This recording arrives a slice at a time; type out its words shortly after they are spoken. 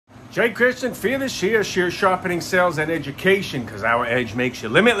Jay Christian, Fear the Shear, shear sharpening, sales, and education, because our edge makes you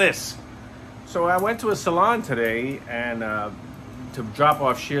limitless. So I went to a salon today and to drop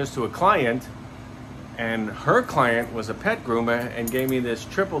off shears to a client, and her client was a pet groomer and gave me this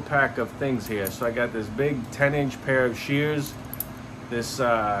triple pack of things here. So I got this big 10-inch pair of shears, this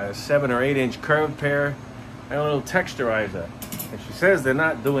 7 or 8 inch curved pair, and a little texturizer. And she says they're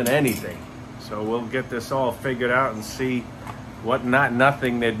not doing anything. So we'll get this all figured out and see what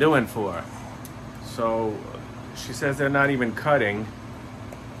nothing they're doing for her. So she says they're not even cutting.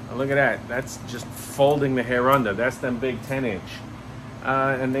 Oh, look at that. That's just folding the hair under. That's them big 10-inch.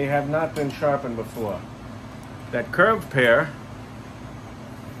 And they have not been sharpened before. That curved pair,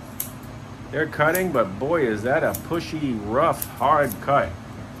 they're cutting, but boy, is that a pushy, rough, hard cut.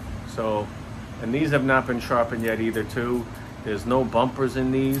 So, and these have not been sharpened yet either too. There's no bumpers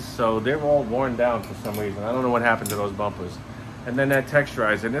in these, so they're all worn down for some reason. I don't know what happened to those bumpers. And then that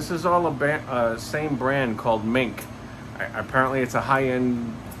texturizer. And this is all a same brand called Mink. Apparently it's a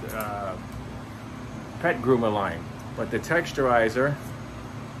high-end pet groomer line. But the texturizer,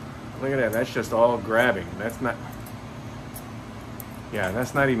 look at that, that's just all grabbing. That's not, yeah,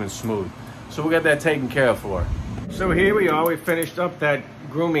 that's not even smooth. So we got that taken care of for her. So here we are, we finished up that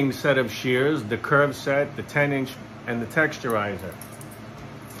grooming set of shears, the curved set, the 10-inch, and the texturizer.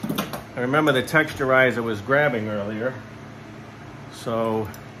 I remember the texturizer was grabbing earlier. So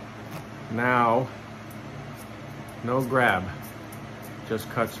now, no grab, just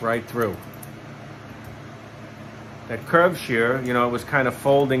cuts right through. That curved shear, you know, it was kind of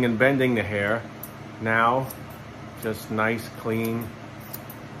folding and bending the hair. Now, just nice, clean,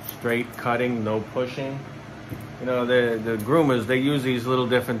 straight cutting, no pushing. You know, the groomers, they use these a little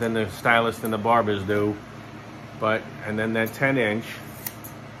different than the stylists and the barbers do. But, and then that 10-inch,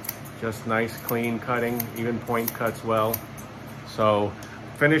 just nice, clean cutting, even point cuts well. So,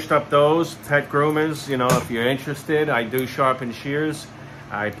 finished up those pet groomers. You know, if you're interested, I do sharpen shears.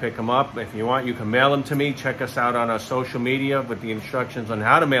 I pick them up. If you want, you can mail them to me. Check us out on our social media with the instructions on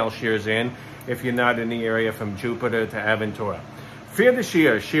how to mail shears in if you're not in the area from Jupiter to Aventura. Fear the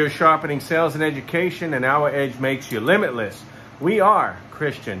Shear, shear sharpening, sales, and education, and our edge makes you limitless. We are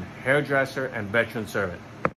Christian hairdresser and veteran servant.